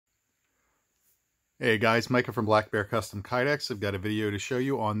Hey guys, Micah from Black Bear Custom Kydex. I've got a video to show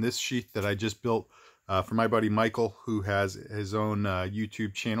you on this sheath that I just built for my buddy Michael, who has his own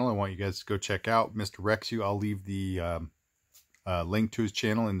YouTube channel. I want you guys to go check out Mr. Rexu. I'll leave the link to his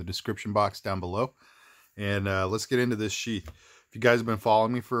channel in the description box down below. And let's get into this sheath. If you guys have been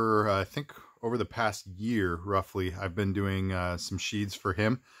following me for, I think, over the past year, roughly, I've been doing some sheaths for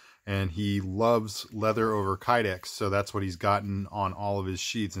him. And he loves leather over Kydex, so that's what he's gotten on all of his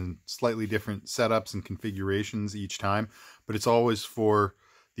sheaths, and slightly different setups and configurations each time, but it's always for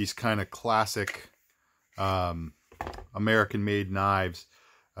these kind of classic American-made knives.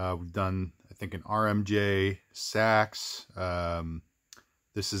 We've done, I think, an RMJ, Saks.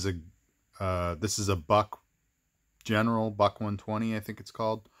 This is a Buck General, Buck 120, I think it's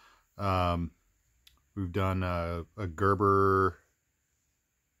called. We've done a Gerber.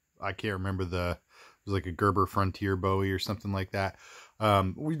 I can't remember it was like a Gerber Frontier Bowie or something like that.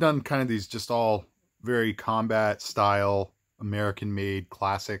 We've done kind of these just all very combat style, American made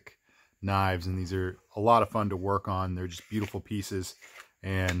classic knives. And these are a lot of fun to work on. They're just beautiful pieces.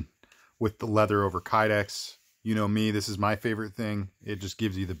 And with the leather over Kydex, you know me, this is my favorite thing. It just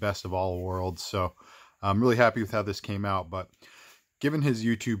gives you the best of all worlds. So I'm really happy with how this came out. But given his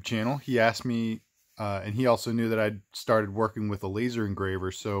YouTube channel, he asked me, and he also knew that I'd started working with a laser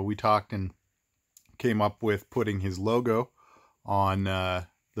engraver, so we talked and came up with putting his logo on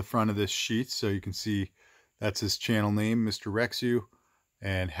the front of this sheath. So you can see that's his channel name, Mr. Rexu,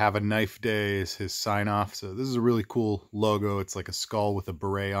 and Have a Knife Day is his sign off. So this is a really cool logo. It's like a skull with a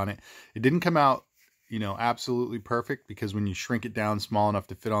beret on it. It didn't come out, you know, absolutely perfect, because when you shrink it down small enough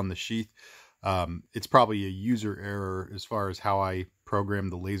to fit on the sheath, it's probably a user error as far as how I program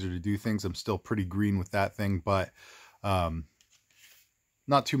the laser to do things. I'm still pretty green with that thing, but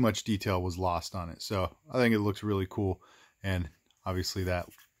not too much detail was lost on it. So I think it looks really cool. And obviously that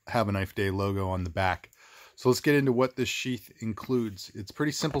Have a Knife Day logo on the back. So let's get into what this sheath includes. It's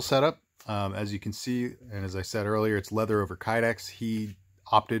pretty simple setup. As you can see, and as I said earlier, it's leather over Kydex. He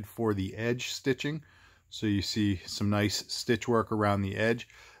opted for the edge stitching. So you see some nice stitch work around the edge.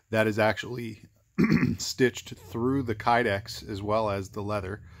 That is actually stitched through the Kydex as well as the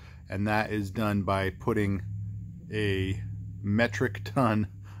leather, and that is done by putting a metric ton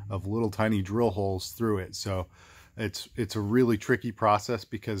of little tiny drill holes through it. So it's a really tricky process,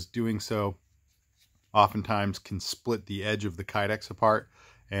 because doing so oftentimes can split the edge of the Kydex apart,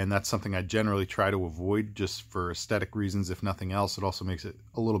 and that's something I generally try to avoid just for aesthetic reasons, if nothing else. It also makes it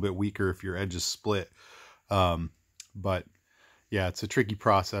a little bit weaker if your edge is split. But yeah, it's a tricky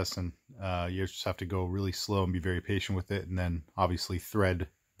process, and you just have to go really slow and be very patient with it, and then obviously thread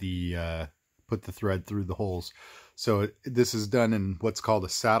the put the thread through the holes. So this is done in what's called a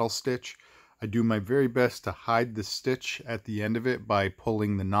saddle stitch. I do my very best to hide the stitch at the end of it by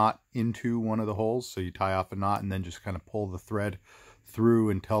pulling the knot into one of the holes. So you tie off a knot and then just kind of pull the thread through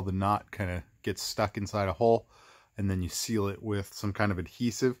until the knot kind of gets stuck inside a hole, and then you seal it with some kind of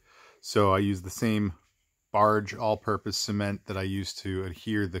adhesive. So I use the same barge all-purpose cement that I use to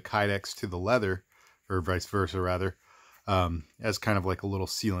adhere the Kydex to the leather, or vice versa rather, as kind of like a little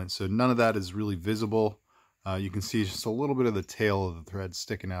sealant. So none of that is really visible. You can see just a little bit of the tail of the thread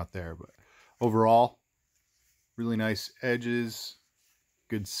sticking out there, but overall, really nice edges,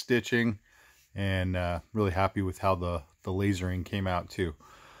 good stitching, and really happy with how the lasering came out too.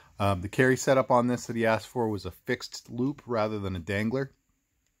 The carry setup on this that he asked for was a fixed loop rather than a dangler.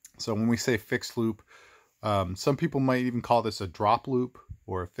 So when we say fixed loop, some people might even call this a drop loop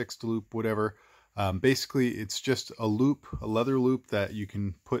or a fixed loop, whatever. Basically, it's just a loop, a leather loop that you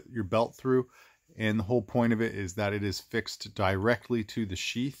can put your belt through. And the whole point of it is that it is fixed directly to the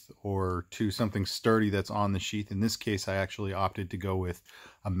sheath or to something sturdy that's on the sheath. In this case, I actually opted to go with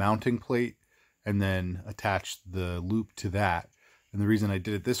a mounting plate and then attach the loop to that. And the reason I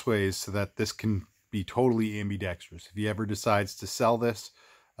did it this way is so that this can be totally ambidextrous. If he ever decides to sell this,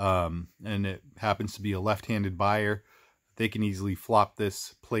 and it happens to be a left-handed buyer, they can easily flop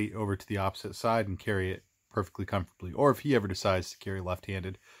this plate over to the opposite side and carry it perfectly comfortably. Or if he ever decides to carry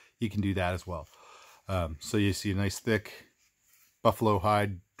left-handed, he can do that as well. So you see a nice thick buffalo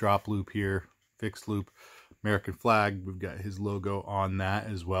hide drop loop here, fixed loop, American flag. We've got his logo on that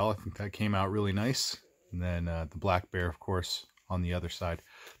as well. I think that came out really nice. And then the black bear, of course, on the other side.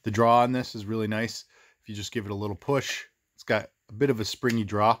 The draw on this is really nice. If you just give it a little push, it's got a bit of a springy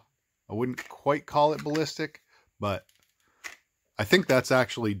draw. I wouldn't quite call it ballistic, but I think that's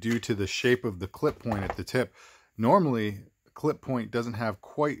actually due to the shape of the clip point at the tip. Normally, the clip point doesn't have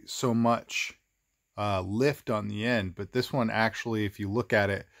quite so much lift on the end, but this one actually, if you look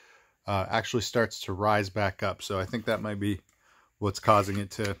at it, actually starts to rise back up. So I think that might be what's causing it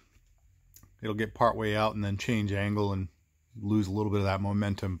to it'll get part way out and then change angle and lose a little bit of that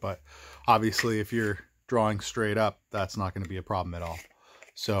momentum. But obviously if you're drawing straight up, that's not going to be a problem at all.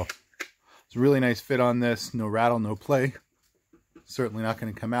 So it's a really nice fit on this. No rattle, no play. Certainly not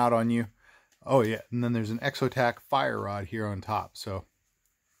going to come out on you. Oh yeah, and then there's an Exotac fire rod here on top. So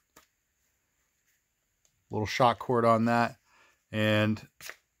little shock cord on that. And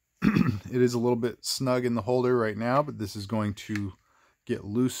it is a little bit snug in the holder right now, but this is going to get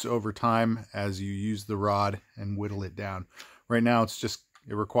loose over time as you use the rod and whittle it down. Right now it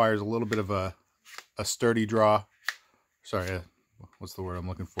requires a little bit of a sturdy draw. Sorry, what's the word I'm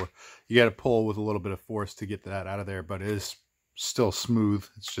looking for? You got to pull with a little bit of force to get that out of there, but it is still smooth.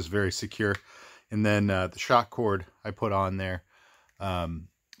 It's just very secure. And then the shock cord I put on there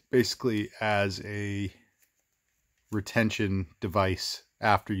basically as a retention device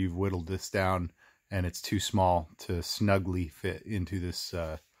after you've whittled this down and it's too small to snugly fit into this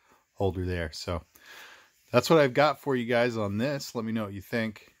holder there. So that's what I've got for you guys on this. Let me know what you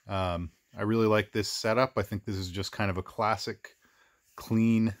think. I really like this setup. I think this is just kind of a classic,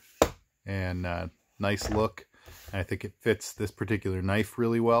 clean, and nice look. And I think it fits this particular knife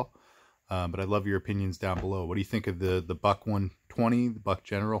really well. But I'd love your opinions down below. What do you think of the Buck 120, the Buck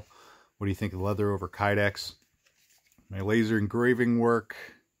General? What do you think of leather over Kydex? My laser engraving work,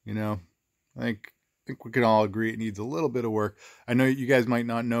 you know, I think we can all agree it needs a little bit of work. I know you guys might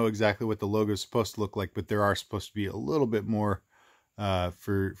not know exactly what the logo is supposed to look like, but there are supposed to be a little bit more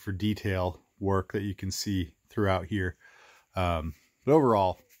for detail work that you can see throughout here. But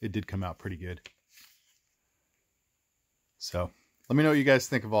overall, it did come out pretty good. So let me know what you guys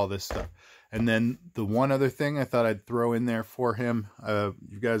think of all this stuff. And then the one other thing I thought I'd throw in there for him,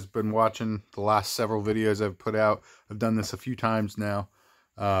 you guys have been watching the last several videos I've put out. I've done this a few times now,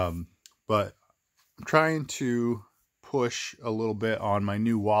 but I'm trying to push a little bit on my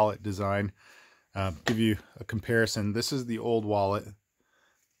new wallet design. Give you a comparison. This is the old wallet.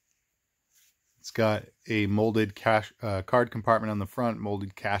 It's got a molded cash card compartment on the front,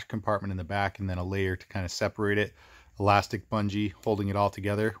 molded cash compartment in the back, and then a layer to kind of separate it. Elastic bungee holding it all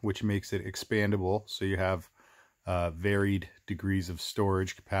together, which makes it expandable, so you have varied degrees of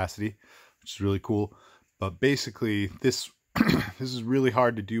storage capacity, which is really cool. But basically this this is really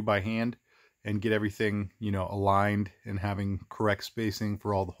hard to do by hand and get everything, you know, aligned and having correct spacing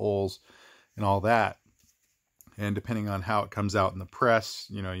for all the holes and all that. And depending on how it comes out in the press,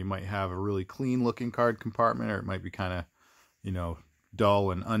 you know, you might have a really clean looking card compartment, or it might be kind of, you know,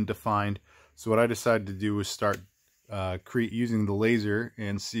 dull and undefined. So what I decided to do was start using the laser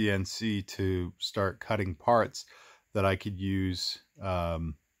and CNC to start cutting parts that I could use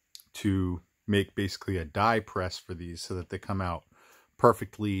to make basically a die press for these, so that they come out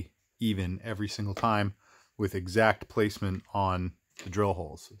perfectly even every single time with exact placement on the drill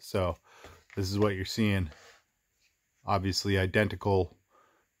holes. So this is what you're seeing. Obviously identical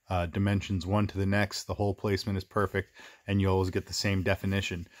dimensions one to the next. The hole placement is perfect, and you always get the same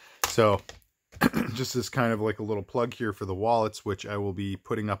definition. So just as kind of like a little plug here for the wallets, which I will be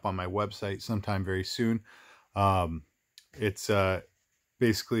putting up on my website sometime very soon. It's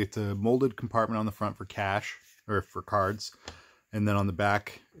basically, it's a molded compartment on the front for cash, or for cards, and then on the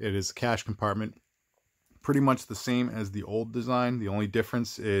back it is a cash compartment. Pretty much the same as the old design. The only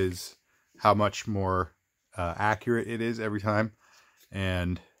difference is how much more accurate it is every time,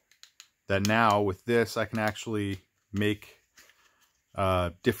 and that now with this I can actually make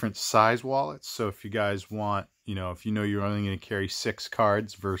different size wallets. So if you guys want, you know, if you know you're only going to carry 6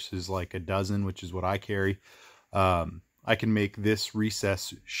 cards versus like a dozen, which is what I carry, I can make this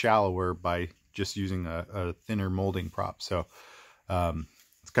recess shallower by just using a thinner molding prop. So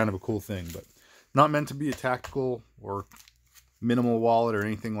it's kind of a cool thing, but not meant to be a tactical or minimal wallet or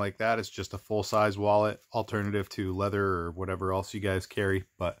anything like that. It's just a full-size wallet alternative to leather or whatever else you guys carry.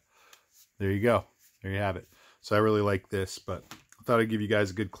 But there you go, there you have it. So I really like this, but I thought I'd give you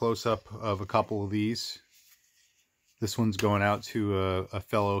guys a good close-up of a couple of these. This one's going out to a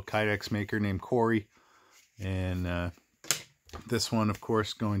fellow Kydex maker named Corey, and this one, of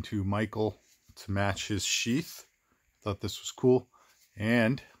course, going to Michael to match his sheath. Thought this was cool,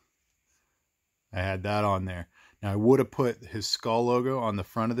 and I had that on there. Now I would have put his skull logo on the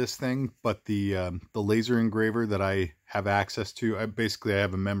front of this thing, but the laser engraver that I have access to, I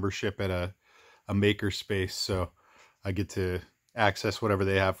have a membership at a maker space, so I get to access whatever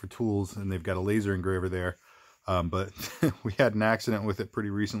they have for tools, and they've got a laser engraver there. But we had an accident with it pretty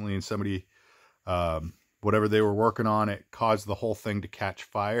recently, and somebody, whatever they were working on, it caused the whole thing to catch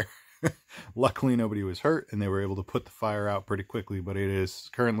fire. Luckily nobody was hurt, and they were able to put the fire out pretty quickly, but it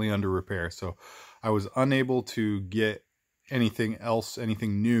is currently under repair. So I was unable to get anything else,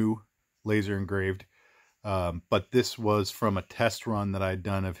 anything new laser engraved. But this was from a test run that I'd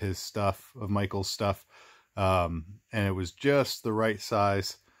done of his stuff, of Michael's stuff. And it was just the right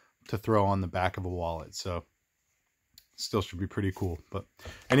size to throw on the back of a wallet. So still should be pretty cool. But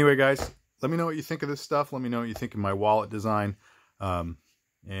anyway, guys, let me know what you think of this stuff. Let me know what you think of my wallet design.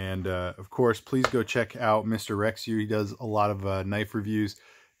 Of course, please go check out Mr. Rexu. He does a lot of knife reviews,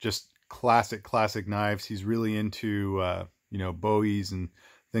 just classic knives. He's really into, you know, Bowies and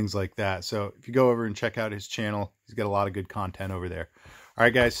things like that. So if you go over and check out his channel, he's got a lot of good content over there. All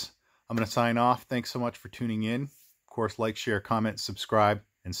right, guys, I'm going to sign off. Thanks so much for tuning in. Of course, like, share, comment, subscribe,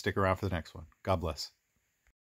 and stick around for the next one. God bless.